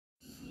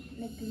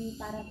Negeri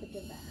Para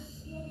Berdebar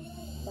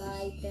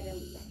by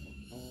Terelia.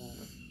 Oh,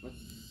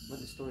 what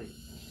the story?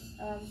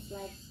 It's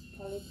like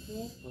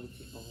politics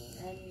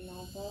Oh, and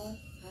novel,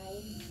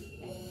 science,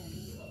 and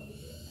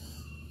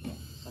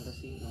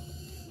fantasy. No.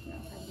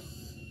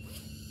 fantasy.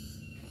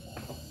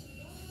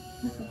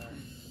 Uh,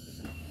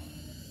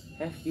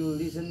 have you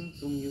listened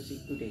to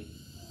music today?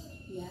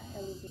 Yeah,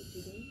 I listen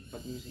today.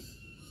 What music?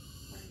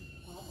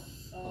 Pop.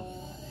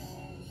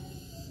 And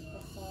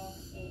the song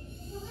is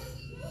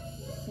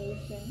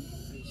Passion.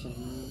 Passion.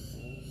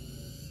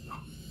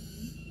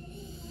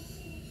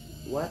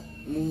 What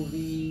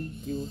movie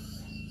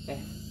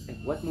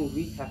what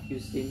movie have you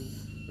seen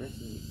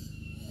recently?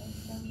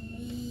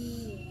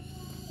 Recently,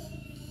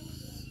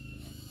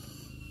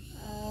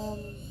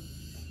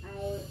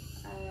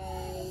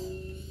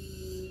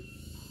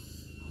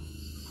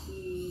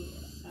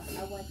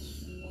 I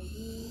watched a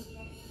movie,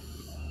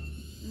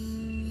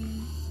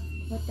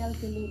 Hotel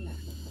de Luna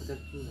Hotel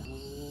Luna.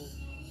 Oh,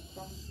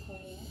 from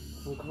Korea.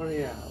 from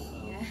Korea.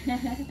 Wow. Yeah.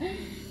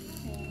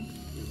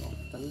 You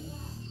often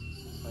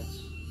watch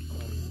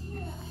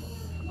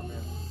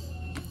Korean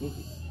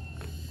movie.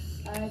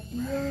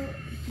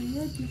 Do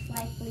you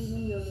dislike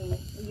cleaning your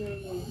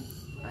room?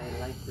 I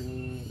like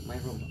cleaning my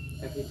room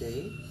every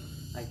day.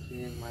 I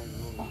clean my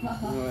room.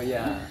 Oh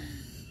yeah.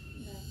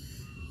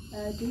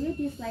 Do you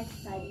dislike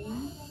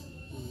studying?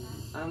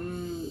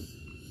 I'm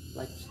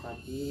like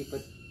study,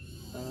 but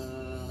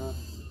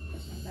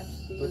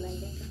Sometimes do you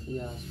like it?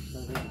 yeah,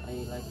 sometimes I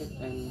like it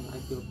and I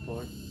feel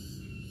bored.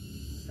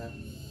 Yeah.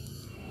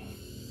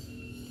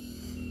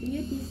 Do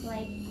you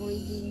dislike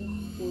reading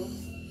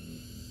books?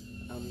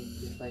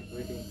 Just like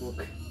reading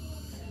book.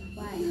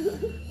 Why?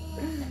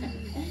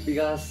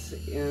 Because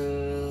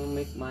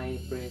make my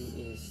brain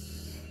is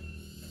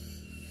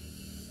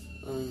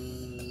what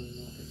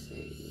I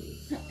say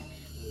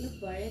Look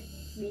for it,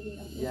 reading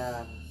a book.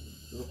 yeah,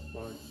 look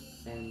for it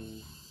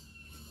and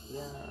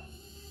yeah,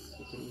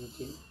 you can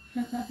imagine.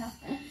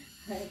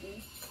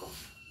 Okay.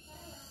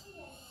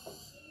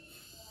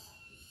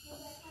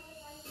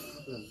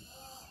 Problem.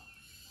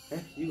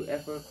 Have you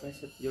ever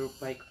crashed your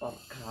bike or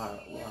car?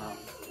 Wow.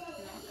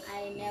 No,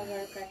 I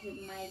never crashed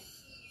my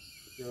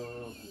Your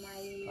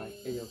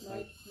bike, your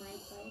bike. my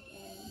bike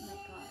and my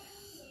car.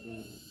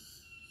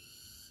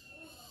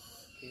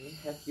 Okay.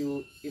 Have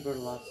you ever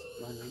lost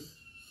money?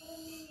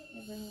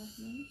 Ever lost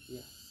money?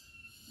 Yeah.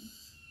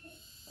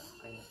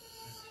 I have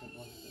some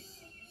money.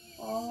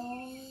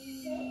 Oh.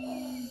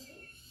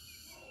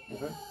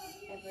 Ever?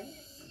 Ever?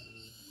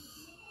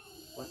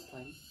 What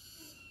time?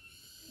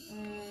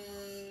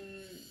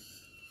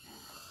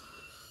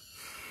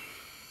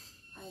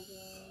 I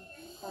don't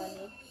earn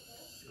it.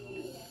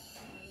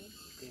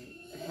 Okay.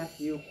 Have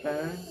your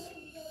parents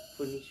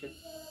finished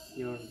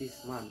your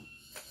this month?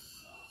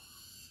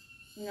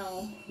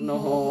 No. No.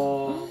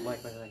 Why?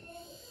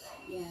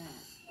 Yeah.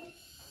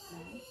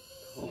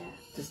 Oh, Yeah.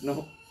 just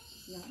no.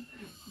 No.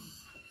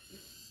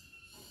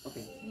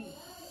 Okay.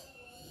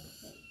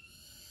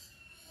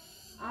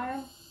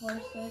 Are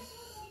horses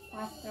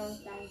faster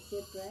than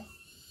zebras?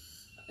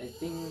 I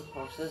think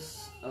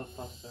horses are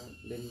faster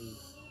than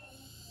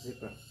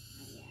zebra.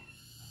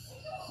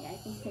 Yeah, I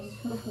think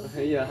so.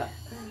 Yeah.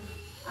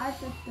 Are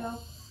the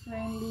dogs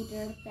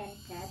friendlier than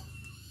cats?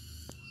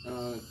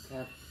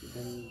 Cat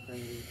than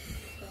friendly.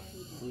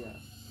 Yeah.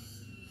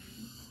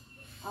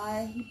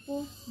 Are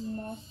hippos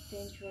most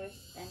dangerous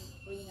than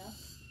rhinos?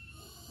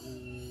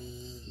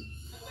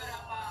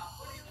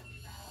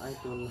 I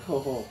don't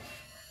know.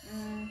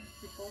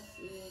 Hippos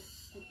is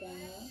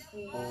Budaya,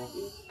 rhinos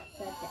Oh. is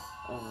Badak.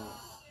 Oh,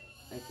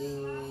 I think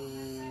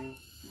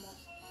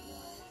Most,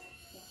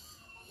 yeah.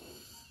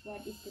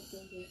 What is the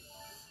dangerous?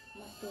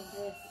 Most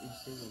dangerous?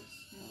 most dangerous.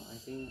 I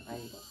think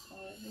Hippos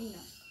or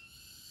rhinos?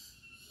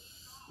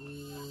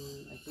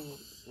 I think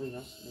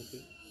rhinos maybe.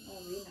 Oh,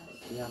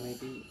 rhinos. Yeah,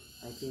 maybe.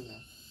 I think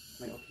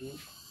my opinion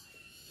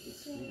is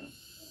rhinos.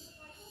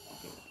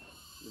 Okay.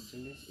 The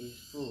dangerous is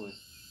fruit.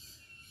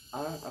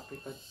 Are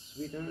apricots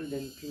sweeter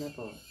than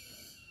pineapple?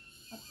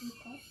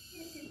 Apricot?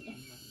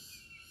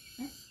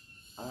 Huh?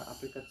 Are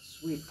apricots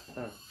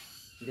sweeter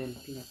than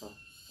pineapple?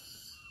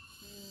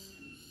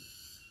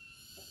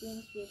 I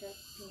think sweeter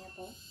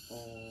pineapple.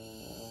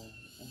 Oh,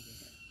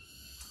 okay.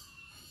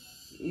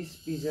 Is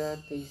pizza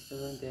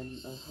tastier than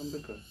a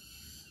hamburger?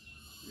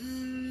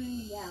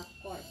 Yeah, of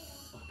course.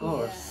 Of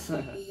course.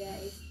 Pizza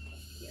is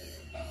tastier.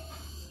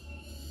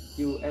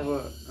 You ever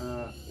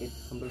eat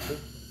hamburger?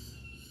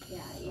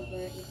 Yeah, I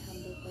ever eat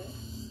hamburger.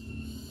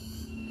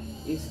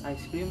 Is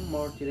ice cream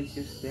more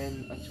delicious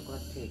than a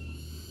chocolate cake?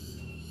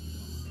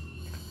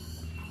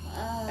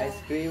 Ice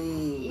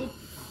cream.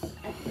 It's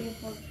a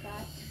difficult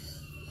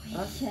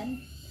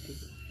question.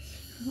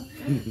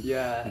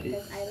 Yeah.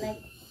 Because I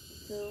like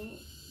to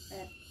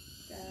eat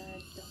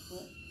the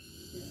food.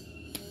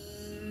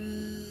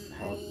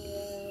 I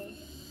will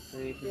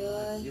Very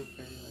Yours. you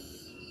very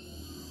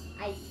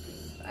like ice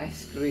cream.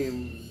 ice cream.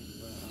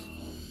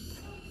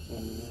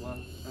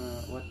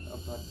 What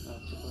about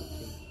chocolate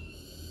cake?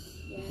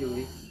 Yeah. If you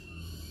live,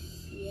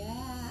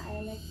 Yeah,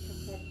 I like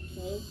chocolate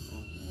cake.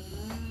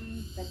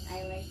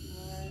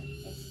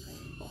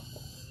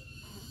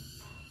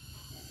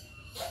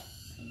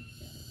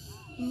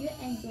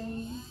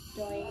 enjoy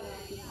going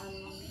nothing on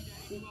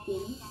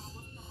weekdays?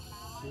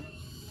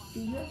 Do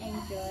you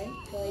enjoy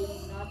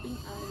going nothing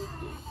on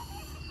weekdays?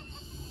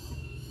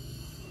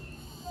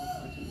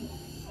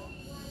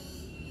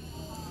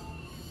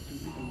 Do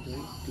you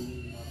enjoy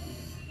doing nothing?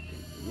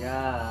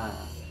 Yeah,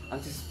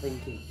 I'm just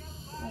thinking.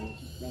 Oh,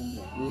 just playing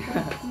here.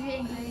 Yeah. Do you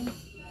enjoy?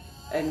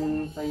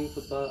 And playing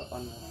football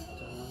on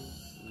afternoon.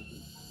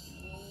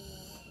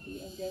 Do you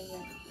enjoy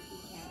your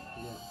weekend?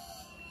 Yeah.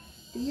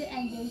 Do you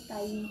enjoy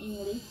studying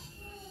English?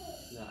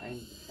 Yeah, I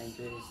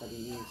enjoy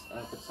studying English,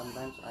 but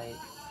sometimes I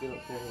feel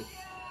very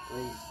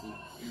lazy.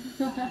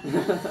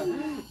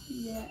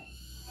 Yeah.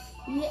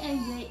 Do you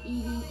enjoy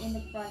eating in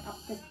the front of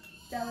the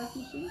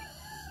television?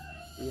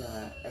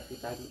 Yeah, every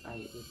time I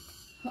eat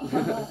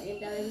In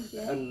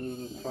television?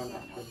 in front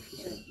of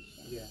television.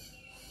 Yeah.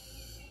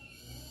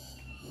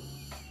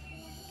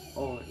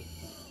 Oh,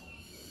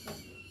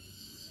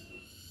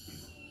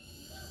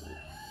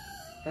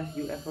 have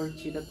you ever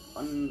cheated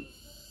on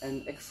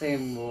an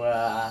exam?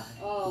 Wow.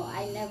 Oh,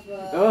 I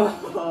never.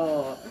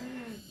 Oh.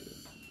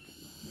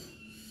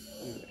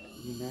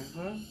 You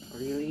never?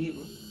 Really?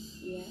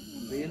 Yeah.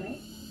 Really?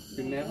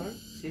 You never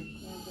cheat?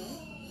 Never.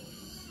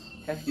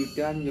 Have you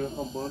done your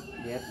homework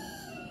yet? I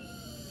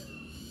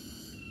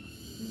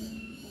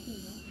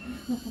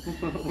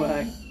don't know.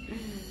 Why?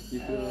 You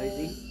feel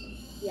lazy?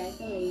 Yeah, I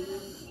feel lazy,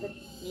 but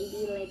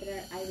maybe later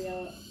I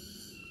will.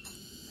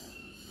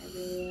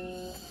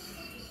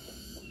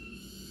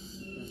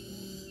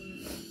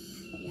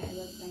 Yeah, I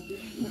will study.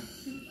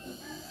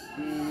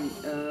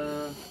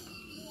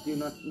 Do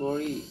not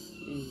worry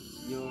in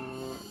your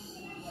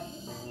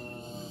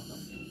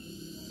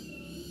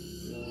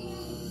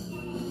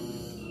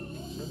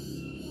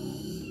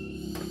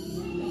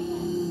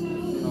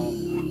no.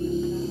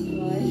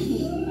 Sorry.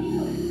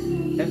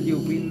 Have you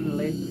been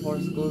late for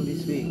school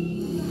this week?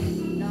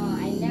 No,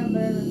 I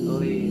never.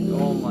 Late.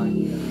 Oh my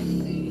god.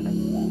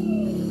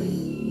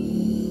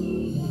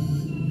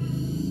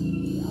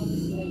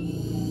 Always late.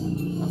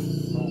 No.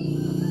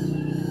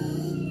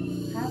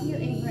 Have you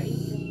ever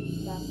eaten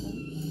bacon?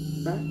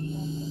 Huh?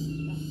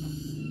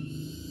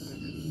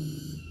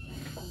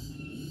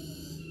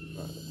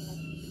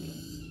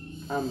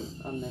 I'm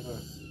never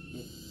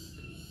eat.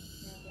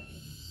 Never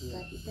eat. Yeah.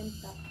 But eaten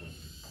taco.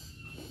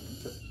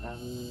 But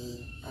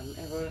I'm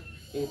ever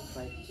eat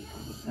fried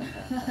chicken.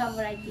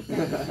 Fried chicken.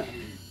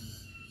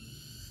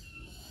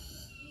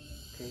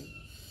 Okay.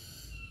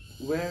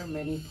 Were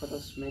many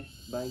photos made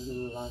by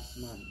you last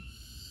month?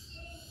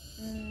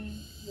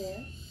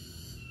 Where?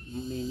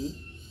 Many.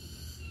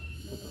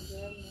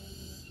 Where?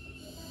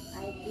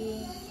 I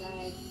think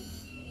like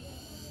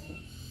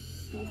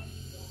 50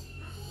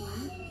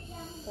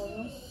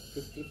 photos.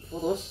 50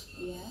 photos?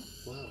 Yeah.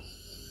 Wow.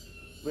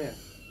 Where?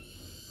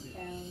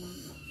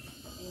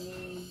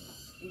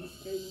 In the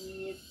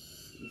street.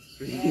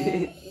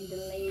 Street. In the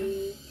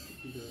lake.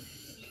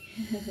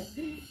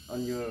 On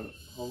your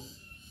home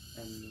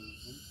and your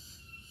home?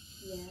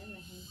 Yeah,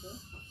 my home too.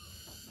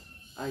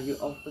 Are you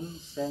often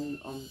sent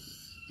on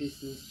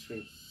business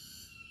trip?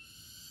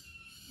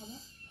 Apa?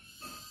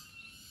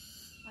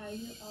 Are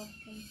you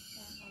often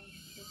sent on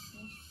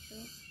business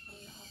trip?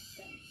 Not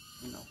often.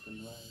 And often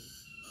why?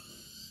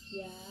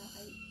 Yeah,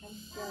 I'm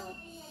still.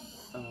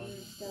 I'm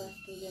still a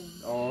student.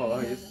 Oh,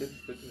 you're still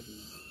student.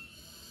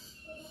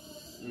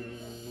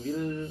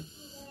 Will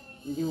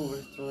new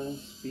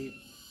restaurants be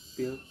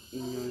built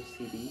in your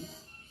city?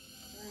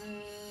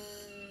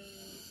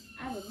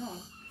 I don't know.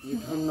 You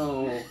don't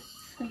know.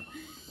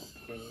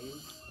 Okay.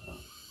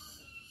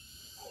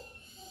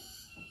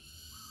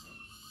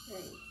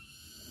 Right.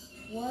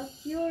 Would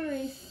you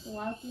risk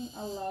walking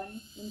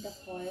alone in the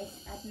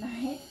forest at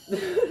night?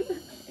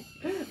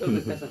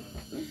 Good question.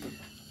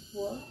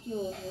 Would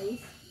you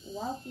risk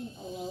walking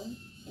alone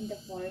in the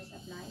forest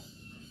at night?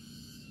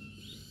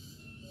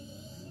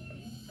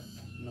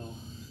 No,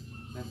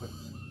 never.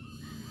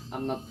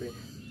 I'm not brave.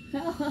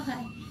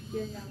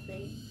 You're not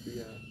brave.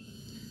 Yeah.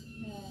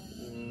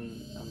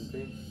 I'm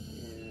brave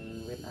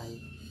when I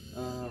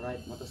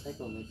ride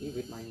motorcycle, maybe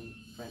with my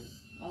friend.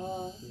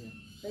 Oh, Yeah.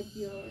 but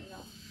you're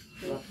not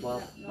brave.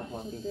 Not Not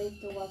walking. too brave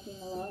to walking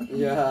alone.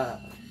 Yeah.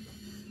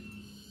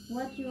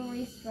 Would you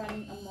risk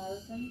running a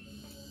marathon?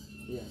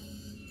 Yeah.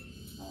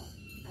 Oh,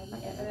 have I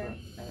you ever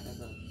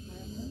marathon?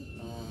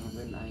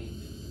 when I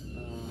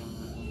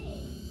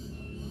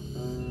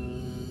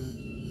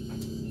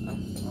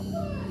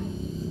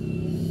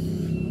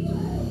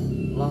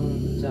long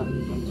jump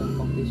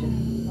competition.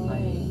 Oh.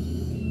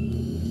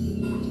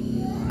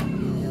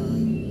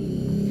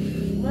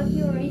 Would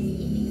you risk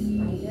eating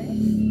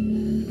spiders?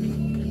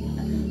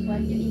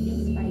 Would you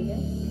eating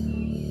spiders?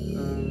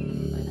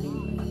 I think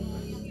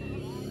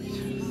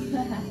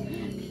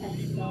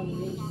That's so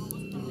rich.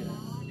 yeah.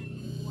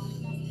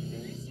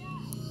 Okay.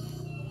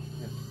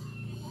 Yeah.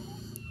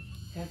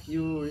 Have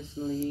you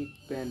recently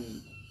been?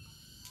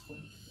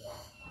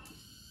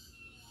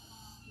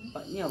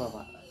 Pak, ini apa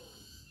Pak?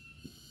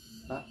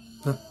 Pak?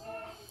 Huh?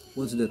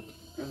 What's that?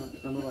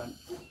 Number one.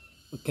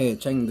 Okay,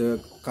 check the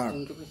card.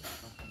 Yang itu,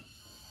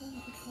 Oh,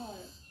 the car.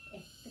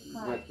 The car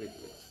hard. Wait.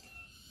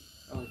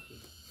 Okay.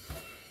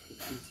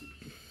 It's easy.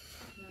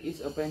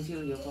 Is a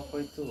pencil your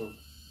favorite tool?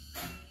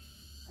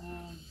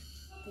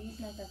 This is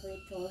my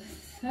favorite tool.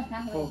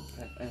 Oh,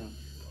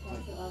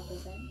 Pencil or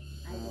pen.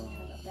 I don't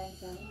have a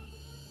pencil.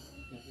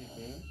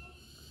 okay.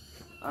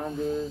 And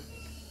the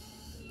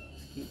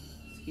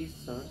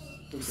scissors.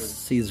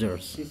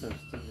 Scissors. Scissors?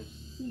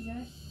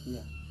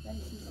 Yeah. What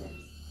is scissors?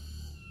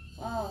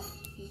 Oh,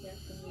 scissors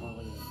to me. Oh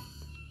yeah.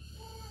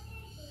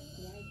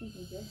 Yeah, I think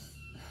scissors.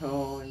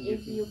 Oh,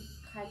 If you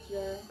cut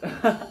your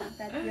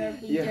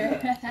finger.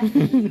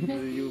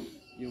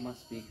 you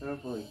must be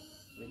careful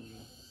when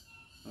you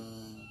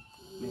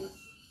Use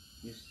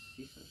use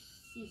scissors.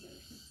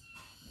 scissors.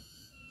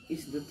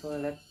 Is the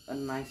toilet a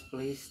nice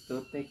place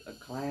to take a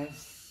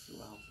class?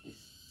 Wow, this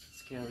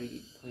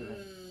scary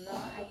toilet. No,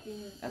 I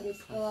think At this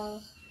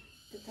school,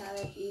 the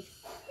toilet is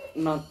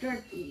Not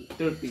dirty.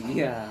 dirty,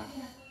 yeah.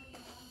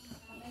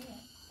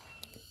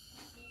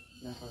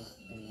 Never,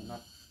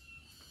 not.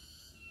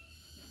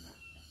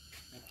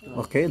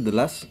 Okay, the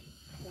last.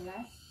 The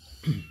last,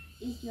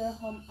 is your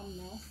home a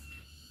mess?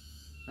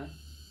 Huh?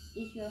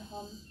 Is your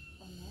home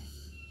a mess?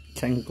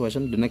 Second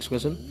question. The next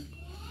question.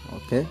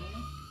 Okay.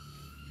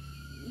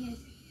 Yes.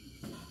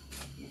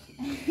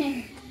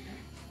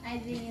 I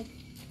think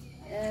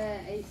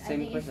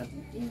Same question.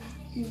 It's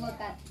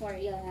difficult for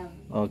Ilham.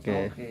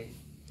 Okay. Okay.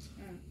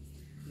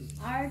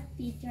 Are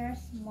teachers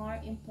more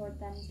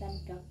important than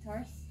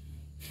doctors?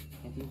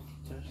 I think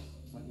teachers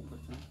more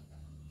important.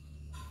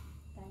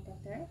 Than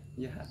doctor?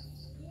 Yeah.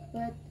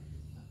 But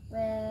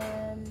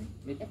when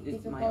if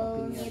It's my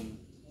people opinion. need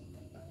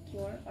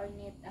cure or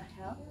need a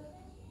help,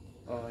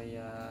 Oh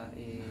yeah,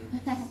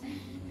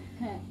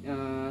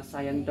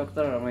 science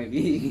doctor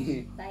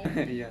maybe.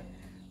 Science? Yeah.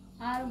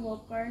 are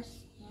workers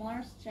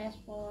more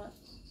stressful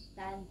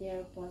than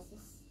their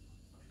bosses?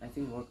 I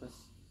think workers.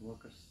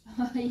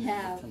 Oh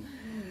yeah.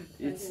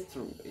 It's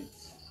true.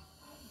 It's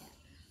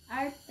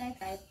Are taxi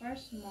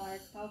drivers more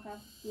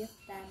talkative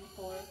than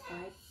tour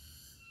guides?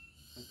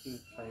 I think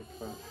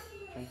driver.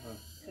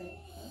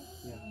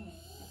 Yeah.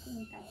 I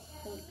think that's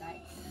tour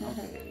guides.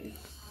 Okay.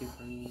 It's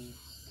different.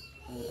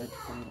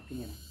 Different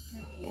opinion.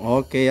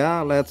 Okay,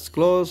 yeah. Let's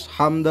close.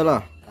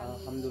 Hamdalah.